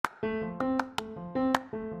Hey,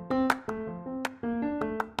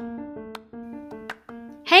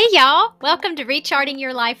 y'all. Welcome to Recharting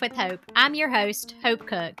Your Life with Hope. I'm your host, Hope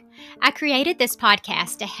Cook. I created this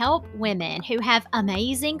podcast to help women who have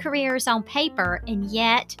amazing careers on paper and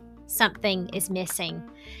yet something is missing.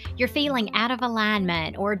 You're feeling out of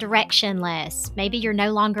alignment or directionless. Maybe you're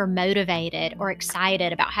no longer motivated or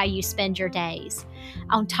excited about how you spend your days.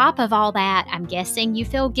 On top of all that, I'm guessing you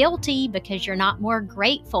feel guilty because you're not more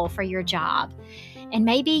grateful for your job. And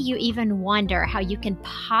maybe you even wonder how you can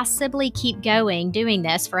possibly keep going doing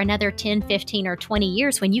this for another 10, 15, or 20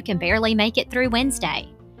 years when you can barely make it through Wednesday.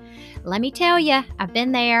 Let me tell you, I've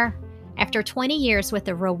been there. After 20 years with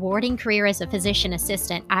a rewarding career as a physician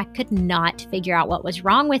assistant, I could not figure out what was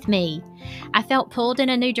wrong with me. I felt pulled in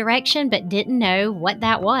a new direction but didn't know what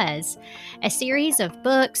that was. A series of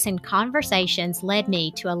books and conversations led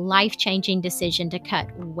me to a life-changing decision to cut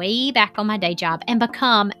way back on my day job and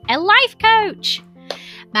become a life coach.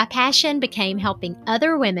 My passion became helping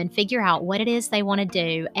other women figure out what it is they want to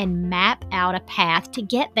do and map out a path to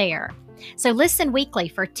get there. So listen weekly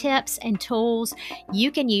for tips and tools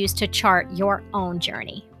you can use to chart your own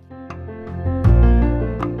journey.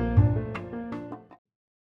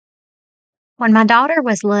 When my daughter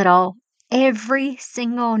was little, every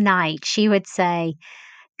single night she would say,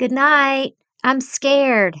 "Good night, I'm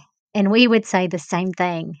scared." And we would say the same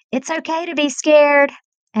thing. "It's okay to be scared."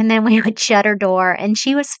 And then we would shut her door and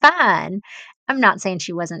she was fine. I'm not saying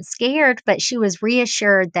she wasn't scared, but she was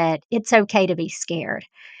reassured that it's okay to be scared.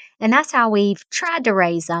 And that's how we've tried to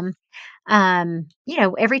raise them.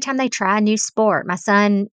 Every time they try a new sport, my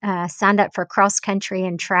son signed up for cross country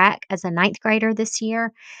and track as a ninth grader this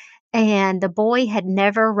year, and the boy had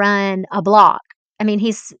never run a block. I mean,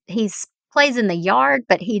 he's plays in the yard,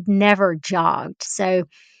 but he'd never jogged. So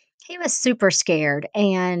he was super scared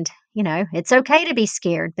and, it's okay to be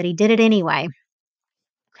scared, but he did it anyway.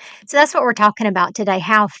 So that's what we're talking about today,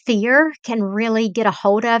 how fear can really get a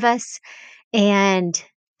hold of us and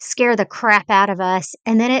scare the crap out of us,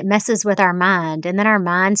 and then it messes with our mind, and then our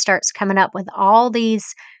mind starts coming up with all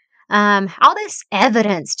this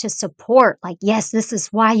evidence to support, like, yes, this is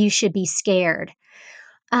why you should be scared.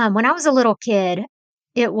 When I was a little kid,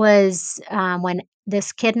 it was when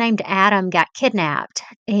this kid named Adam got kidnapped,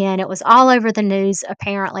 and it was all over the news.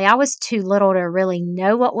 Apparently, I was too little to really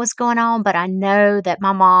know what was going on, but I know that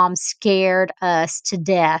my mom scared us to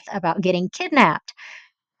death about getting kidnapped.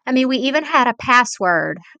 I mean, we even had a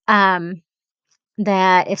password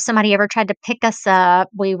that if somebody ever tried to pick us up,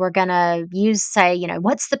 we were going to say,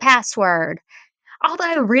 what's the password?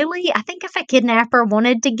 Although, really, I think if a kidnapper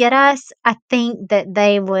wanted to get us, I think that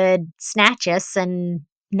they would snatch us and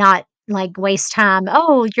not like waste time.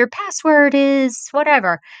 Oh, your password is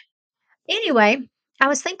whatever. Anyway, I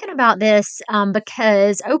was thinking about this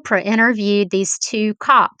because Oprah interviewed these two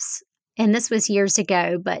cops, and this was years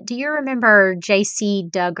ago. But do you remember JC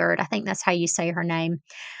Duggart? I think that's how you say her name.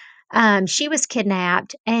 She was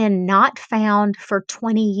kidnapped and not found for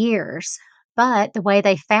 20 years. But the way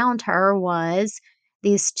they found her was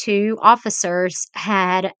these two officers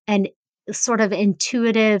had an sort of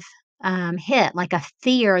intuitive hit, like a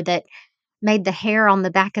fear that made the hair on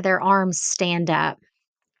the back of their arms stand up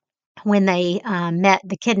when they met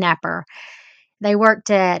the kidnapper. They worked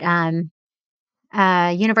at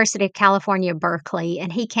University of California, Berkeley,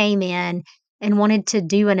 and he came in and wanted to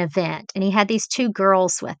do an event, and he had these 2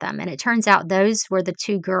 girls with him, and it turns out those were the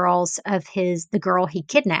 2 girls of the girl he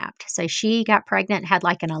kidnapped. So she got pregnant, had,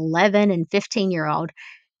 like, an 11 and 15-year-old,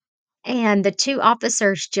 and the 2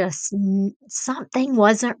 officers just kn something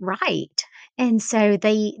wasn't right, and so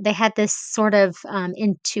they had this sort of,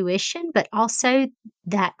 intuition, but also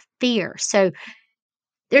that fear. So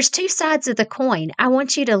there's 2 sides of the coin. I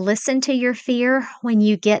want you to listen to your fear when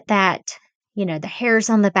you get that, the hairs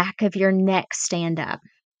on the back of your neck stand up.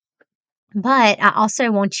 But I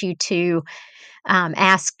also want you to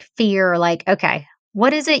ask fear, like, okay,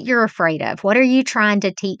 what is it you're afraid of? What are you trying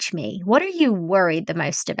to teach me? What are you worried the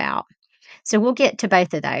most about? So we'll get to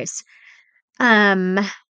both of those. Um,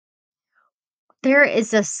 there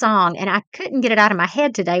is a song, and I couldn't get it out of my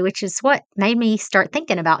head today, which is what made me start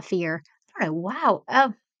thinking about fear. I don't know. Wow.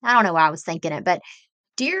 Oh, I don't know why I was thinking it, but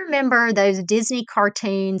do you remember those Disney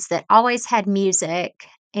cartoons that always had music?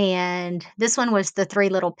 And this one was The Three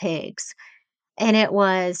Little Pigs. And it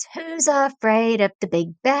was, "Who's afraid of the big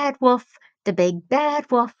bad wolf? The big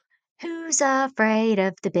bad wolf. Who's afraid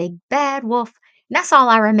of the big bad wolf?" And that's all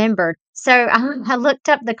I remembered. So I looked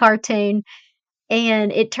up the cartoon,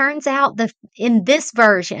 and it turns out in this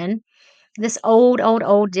version, this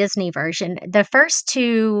old Disney version. The first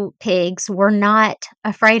 2 pigs were not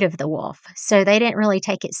afraid of the wolf, so they didn't really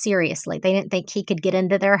take it seriously. They didn't think he could get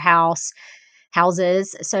into their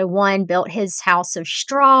houses. So one built his house of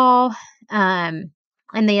straw, um,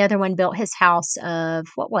 and the other one built his house of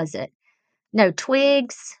what was it? No,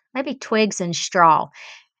 twigs, maybe twigs and straw.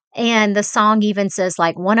 And the song even says,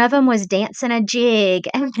 like, one of them was dancing a jig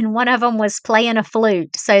and one of them was playing a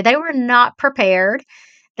flute. So they were not prepared.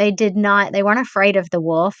 They weren't afraid of the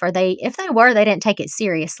wolf, or if they were, they didn't take it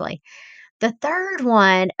seriously. The third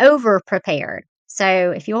one over-prepared.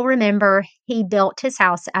 So if you'll remember, he built his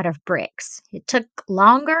house out of bricks. It took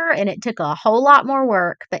longer and it took a whole lot more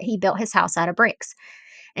work, but he built his house out of bricks.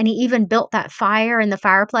 And he even built that fire in the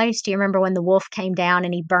fireplace. Do you remember when the wolf came down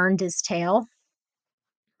and he burned his tail?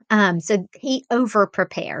 So he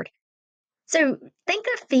over-prepared. So think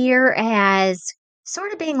of fear as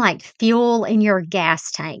sort of being like fuel in your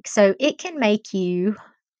gas tank. So it can make you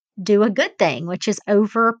do a good thing, which is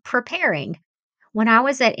over preparing. When I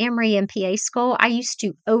was at Emory MPA school, I used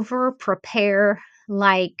to over prepare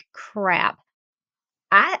like crap.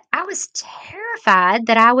 I was terrified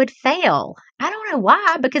that I would fail. I don't know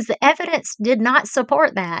why, because the evidence did not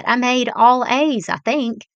support that. I made all A's, I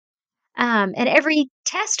think. And every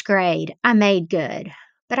test grade I made good,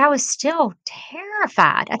 but I was still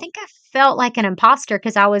terrified. I think I felt like an imposter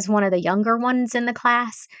because I was one of the younger ones in the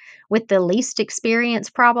class with the least experience,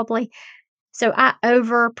 probably. So I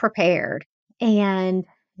over prepared and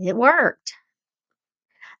it worked.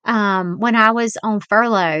 When I was on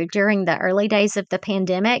furlough during the early days of the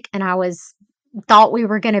pandemic and thought we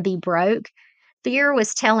were going to be broke, fear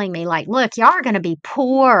was telling me, like, look, y'all are going to be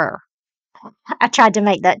poor. I tried to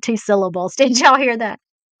make that 2 syllables. Did y'all hear that?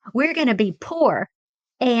 We're gonna be poor,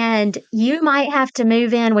 and you might have to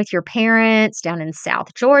move in with your parents down in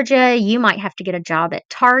South Georgia. You might have to get a job at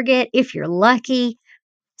Target if you're lucky.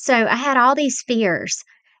 So I had all these fears,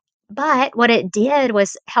 but what it did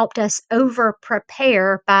was helped us over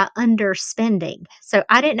prepare by underspending. So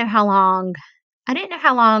I didn't know how long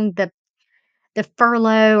the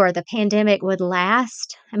furlough or the pandemic would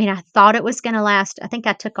last. I mean, I thought it was gonna last. I think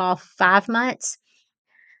I took off 5 months,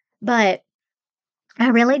 but I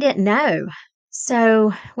really didn't know.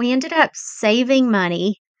 So we ended up saving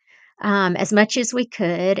money as much as we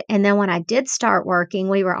could. And then when I did start working,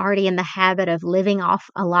 we were already in the habit of living off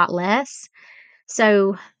a lot less.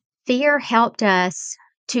 So fear helped us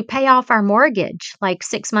to pay off our mortgage like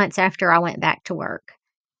 6 months after I went back to work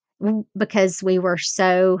because we were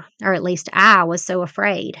so, or at least I was so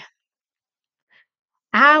afraid.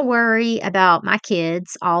 I worry about my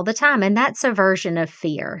kids all the time, and that's a version of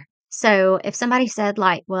fear. So if somebody said,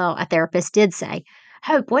 like, well, a therapist did say,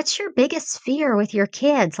 Hope, what's your biggest fear with your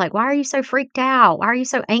kids? Like, why are you so freaked out? Why are you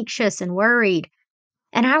so anxious and worried?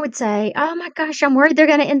 And I would say, oh my gosh, I'm worried they're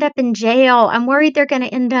going to end up in jail. I'm worried they're going to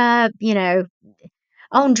end up,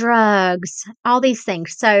 on drugs, all these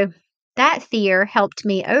things. So that fear helped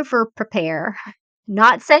me over prepare.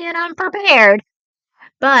 Not saying I'm prepared,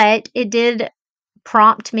 but it did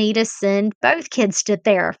prompt me to send both kids to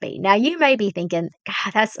therapy. Now, you may be thinking,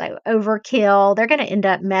 God, that's so overkill. They're going to end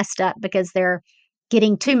up messed up because they're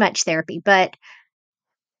getting too much therapy, but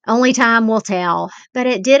only time will tell. But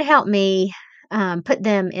it did help me put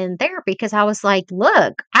them in therapy because I was like,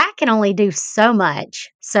 look, I can only do so much.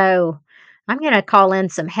 So I'm going to call in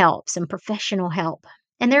some help, some professional help.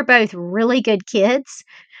 And they're both really good kids.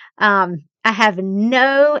 I have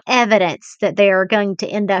no evidence that they are going to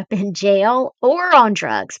end up in jail or on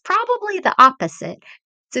drugs, probably the opposite.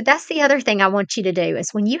 So that's the other thing I want you to do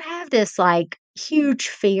is when you have this like huge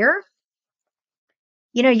fear,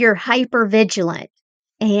 you're hyper vigilant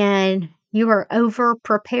and you are over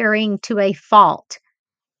preparing to a fault.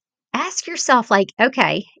 Ask yourself, like,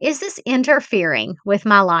 okay, is this interfering with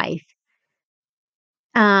my life?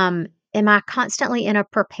 Am I constantly in a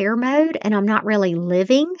prepare mode and I'm not really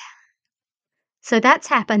living? So that's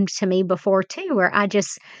happened to me before too, where I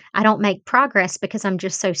don't make progress because I'm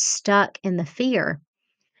just so stuck in the fear.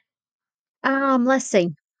 Let's see.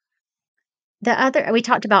 We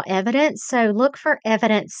talked about evidence. So look for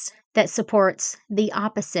evidence that supports the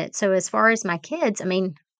opposite. So as far as my kids, I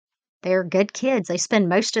mean, they're good kids. They spend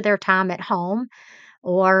most of their time at home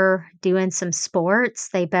or doing some sports.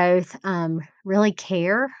 They both really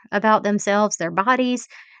care about themselves, their bodies.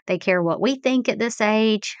 They care what we think at this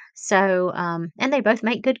age. So, and they both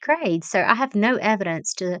make good grades. So I have no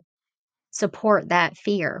evidence to support that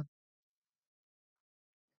fear.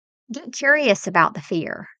 Get curious about the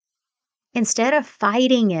fear. Instead of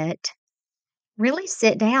fighting it, really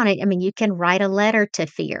sit down. I mean, you can write a letter to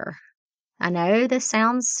fear. I know this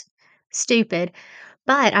sounds stupid,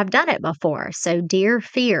 but I've done it before. So, dear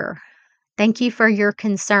fear, thank you for your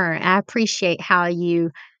concern. I appreciate how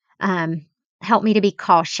you um, help me to be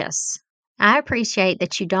cautious. I appreciate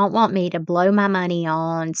that you don't want me to blow my money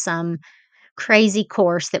on some crazy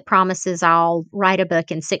course that promises I'll write a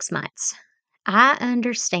book in 6 months. I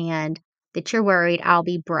understand that you're worried I'll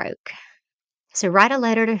be broke. So write a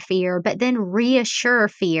letter to fear, but then reassure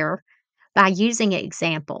fear by using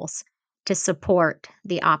examples to support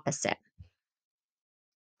the opposite.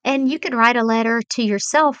 And you could write a letter to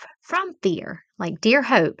yourself from fear, like, Dear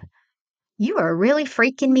Hope, you are really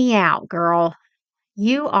freaking me out, girl.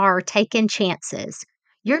 You are taking chances.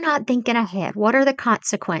 You're not thinking ahead. What are the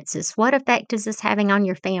consequences? What effect is this having on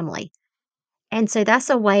your family? And so that's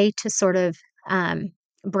a way to sort of um,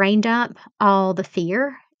 brain dump all the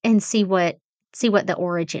fear and see what the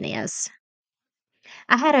origin is.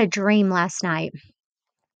 I had a dream last night,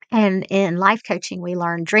 and in life coaching, we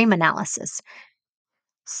learn dream analysis.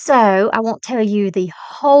 So I won't tell you the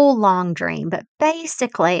whole long dream, but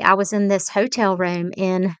basically, I was in this hotel room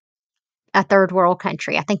in a third world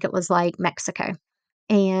country. I think it was like Mexico.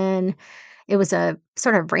 And it was a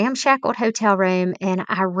sort of ramshackled hotel room. And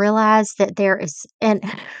I realized that there is, and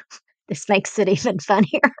this makes it even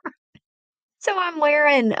funnier. So I'm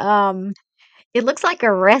wearing, it looks like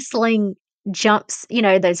a wrestling jumps,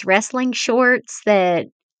 those wrestling shorts that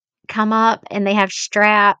come up and they have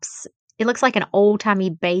straps. It looks like an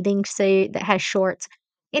old-timey bathing suit that has shorts.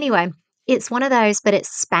 Anyway, it's one of those, but it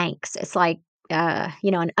Spanx. It's like,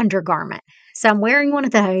 an undergarment. So I'm wearing one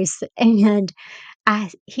of those, and I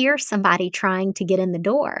hear somebody trying to get in the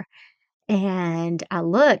door, and I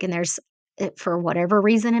look, and for whatever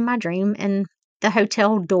reason in my dream, in the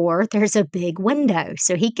hotel door, there's a big window,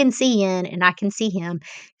 so he can see in and I can see him.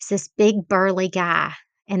 It's this big burly guy,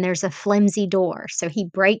 and there's a flimsy door, so he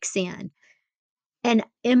breaks in. And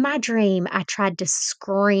in my dream, I tried to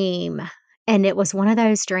scream, and it was one of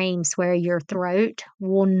those dreams where your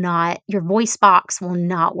voice box will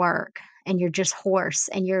not work, and you're just hoarse,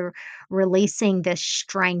 and you're releasing this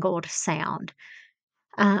strangled sound.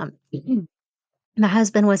 Um, my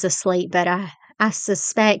husband was asleep, but I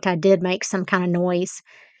suspect I did make some kinda noise,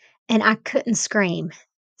 and I couldn't scream.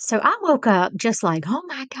 So I woke up just like, "Oh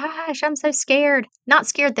my gosh, I'm so scared." Not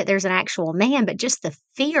scared that there's an actual man, but just the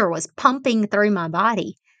fear was pumping through my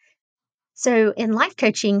body. So, in life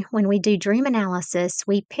coaching, when we do dream analysis,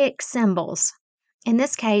 we pick symbols. In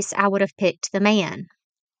this case, I would have picked the man,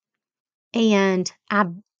 and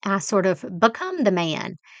I sort of become the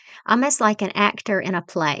man, almost like an actor in a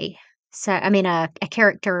play. So, I mean, a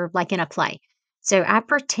character like in a play. So, I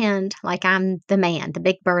pretend like I'm the man, the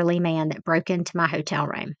big burly man that broke into my hotel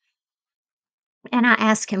room. And I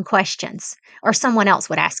ask him questions, or someone else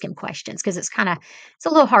would ask him questions because it's a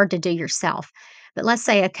little hard to do yourself. But let's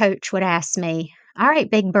say a coach would ask me, "All right,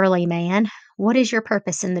 big burly man, what is your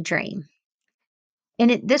purpose in the dream?"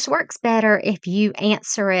 And this works better if you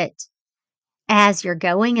answer it as you're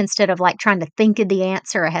going instead of like trying to think of the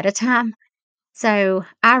answer ahead of time. So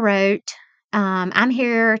I wrote, I'm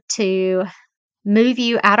here to move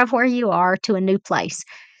you out of where you are to a new place.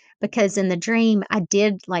 Because in the dream, I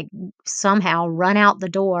did, like, somehow run out the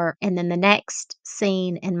door, and then the next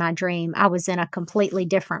scene in my dream, I was in a completely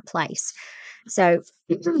different place. So,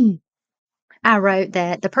 I wrote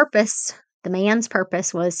that the man's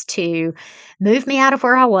purpose was to move me out of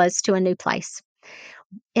where I was to a new place.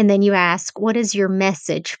 And then you ask, "What is your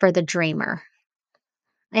message for the dreamer?"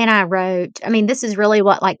 And I mean, this is really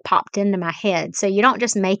what, like, popped into my head. So you don't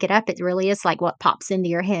just make it up, it really is, like, what pops into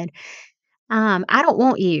your head. I don't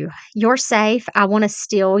want you. You're safe. I want to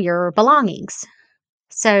steal your belongings.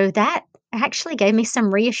 So that actually gave me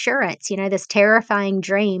some reassurance, this terrifying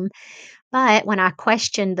dream. But when I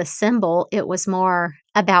questioned the symbol, it was more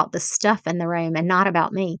about the stuff in the room and not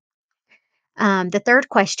about me. The third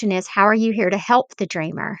question is, how are you here to help the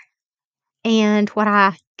dreamer? And what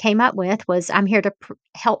I came up with was, I'm here to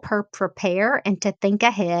help her prepare and to think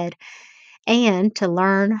ahead and to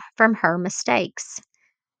learn from her mistakes.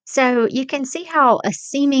 So you can see how a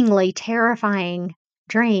seemingly terrifying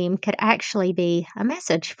dream could actually be a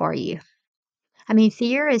message for you. I mean,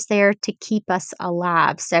 fear is there to keep us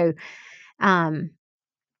alive. So, um,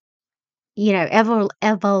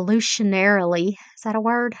 evolutionarily, is that a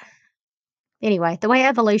word? Anyway, the way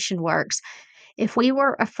evolution works, if we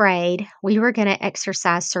were afraid, we were going to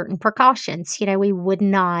exercise certain precautions. We would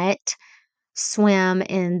not swim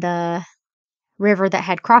in the river that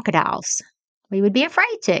had crocodiles. We would be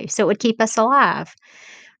afraid to, so it would keep us alive.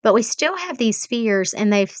 But we still have these fears,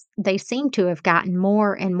 and they seem to have gotten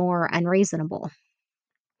more and more unreasonable.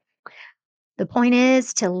 The point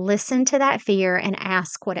is to listen to that fear and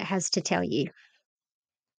ask what it has to tell you.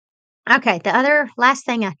 Okay, the other last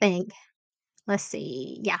thing I think, let's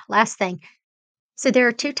see. Yeah, last thing. So there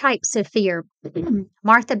are 2 types of fear.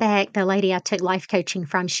 Martha Beck, the lady I took life coaching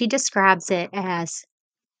from, she describes it as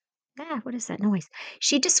what is that noise?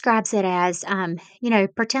 She describes it as,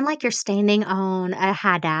 pretend like you're standing on a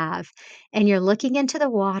high dive and you're looking into the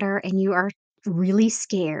water and you are really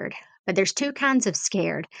scared. But there's 2 kinds of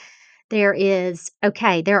scared. There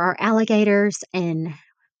are alligators and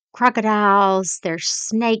crocodiles, there's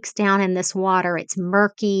snakes down in this water, it's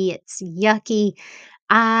murky, it's yucky.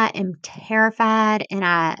 I am terrified and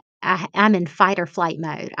I'm in fight or flight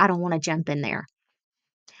mode. I don't wanna jump in there.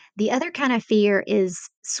 The other kind of fear is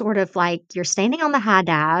sort of like you're standing on the high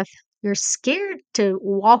dive, you're scared to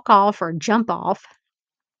walk off or jump off,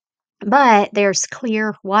 but there's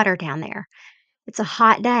clear water down there. It's a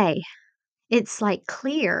hot day. It's, like,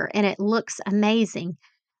 clear and it looks amazing,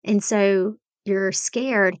 and so you're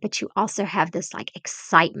scared, but you also have this, like,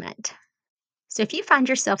 excitement. So if you find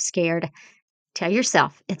yourself scared, tell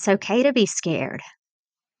yourself, "It's okay to be scared,"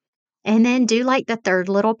 and then do like the 3rd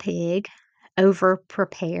little pig, over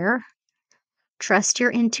prepare. Trust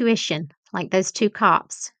your intuition, like those 2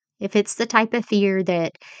 cops. If it's the type of fear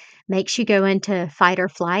that makes you go into fight or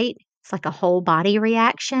flight, it's like a whole body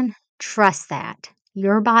reaction, trust that.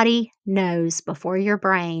 Your body knows before your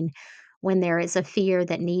brain when there is a fear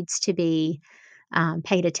that needs to be,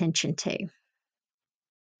 paid attention to.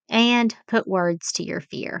 And put words to your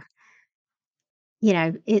fear.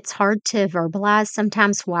 It's hard to verbalize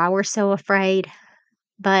sometimes why we're so afraid,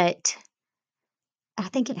 but I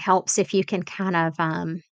think it helps if you can kind of,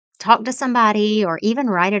 talk to somebody or even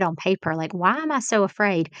write it on paper, like, "Why am I so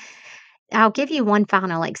afraid?" I'll give you one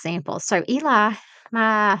final example. So Eli,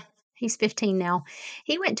 my he's 15 now.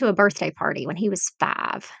 He went to a birthday party when he was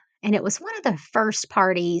 5, and it was one of the first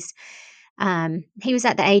parties. He was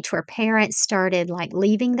at the age where parents started, like,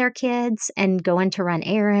 leaving their kids and going to run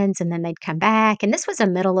errands, and then they'd come back, and this was a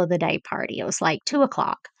middle of the day party. It was, like, 2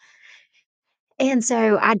 o'clock. And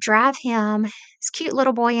so I drive him, this cute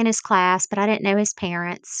little boy in his class, but I didn't know his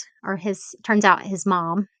parents or his turns out his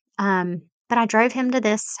mom. But I drove him to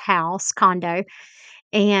this house, condo,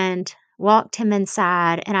 and walked him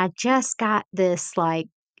inside. And I just got this like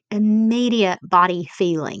immediate body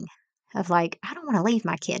feeling of like, I don't want to leave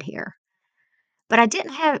my kid here. But I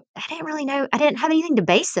didn't really know, I didn't have anything to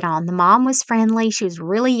base it on. The mom was friendly. She was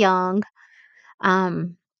really young.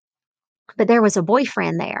 Um, but there was a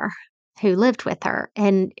boyfriend there who lived with her,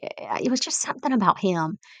 and, it was just something about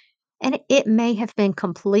him, and it may have been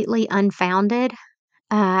completely unfounded.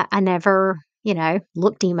 I never,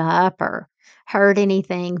 looked him up or heard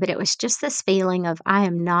anything, but it was just this feeling of, "I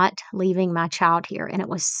am not leaving my child here," and it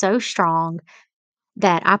was so strong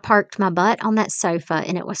that I parked my butt on that sofa,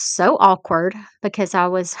 and it was so awkward because I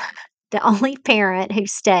was the only parent who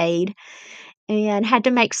stayed and had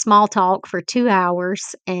to make small talk for 2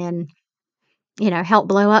 hours and help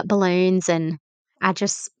blow up balloons, and I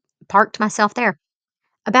just parked myself there.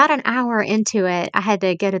 About an hour into it, I had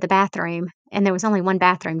to go to the bathroom, and there was only one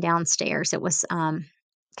bathroom downstairs. It was,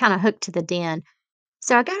 kinda hooked to the den.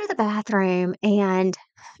 So I go to the bathroom, and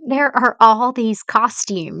there are all these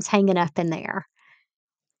costumes hanging up in there.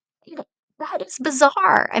 You know, that is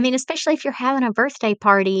bizarre. I mean, especially if you're having a birthday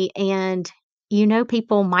party and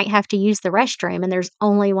people might have to use the restroom, and there's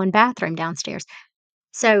only one bathroom downstairs.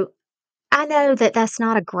 So I know that that's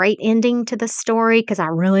not a great ending to the story because I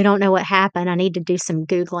really don't know what happened. I need to do some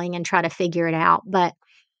Googling and try to figure it out, but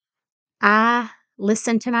I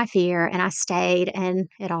listened to my fear and I stayed, and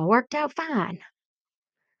it all worked out fine.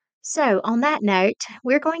 So, on that note,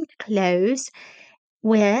 we're going to close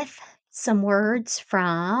with some words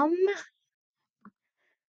from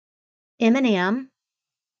Eminem,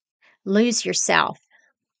 Lose Yourself.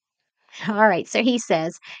 All right, so he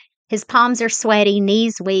says, his palms are sweaty,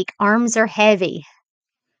 knees weak, arms are heavy.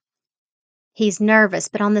 He's nervous,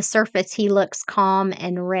 but on the surface, he looks calm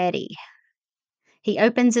and ready. He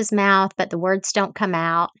opens his mouth, but the words don't come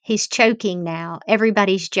out. He's choking now.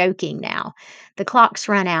 Everybody's joking now. The clock's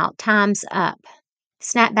run out. Time's up.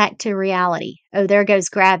 Snap back to reality. Oh, there goes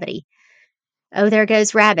gravity. Oh, there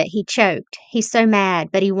goes Rabbit. He choked. He's so mad,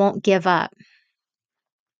 but he won't give up.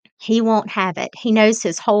 He won't have it. He knows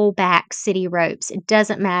his whole back city ropes. It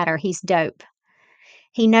doesn't matter. He's dope.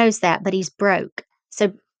 He knows that, but he's broke.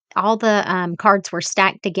 So all the cards were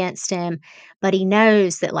stacked against him, but he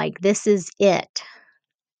knows that, like, this is it.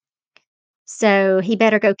 So he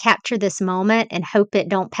better go capture this moment and hope it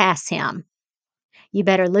don't pass him. You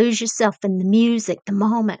better lose yourself in the music, the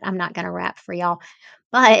moment. I'm not gonna rap for y'all,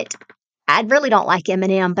 but I really don't like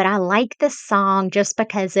Eminem, but I like this song just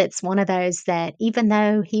because it's one of those that even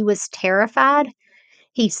though he was terrified,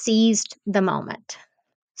 He seized the moment.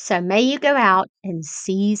 So may you go out and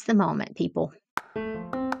seize the moment, people.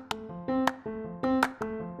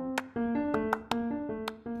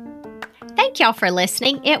 Thank y'all for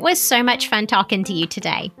listening. It was so much fun talking to you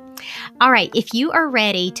today. All right, if you are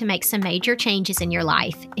ready to make some major changes in your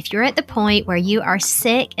life, if you're at the point where you are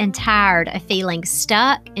sick and tired of feeling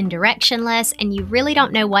stuck and directionless and you really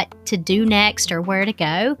don't know what to do next or where to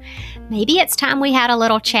go, maybe it's time we had a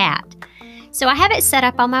little chat. So I have it set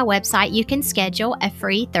up on my website. You can schedule a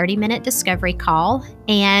free 30-minute discovery call,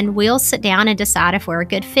 and we'll sit down and decide if we're a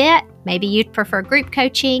good fit. Maybe you'd prefer group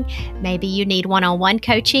coaching, maybe you need one-on-one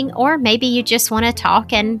coaching, or maybe you just want to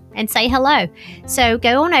talk and say hello. So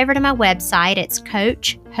go on over to my website. It's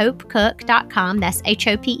CoachHopeCook.com. That's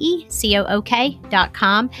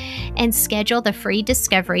HopeCook.com, and schedule the free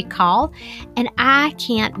discovery call. And I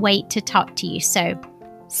can't wait to talk to you. So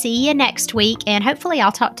see you next week, and hopefully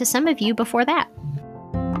I'll talk to some of you before that.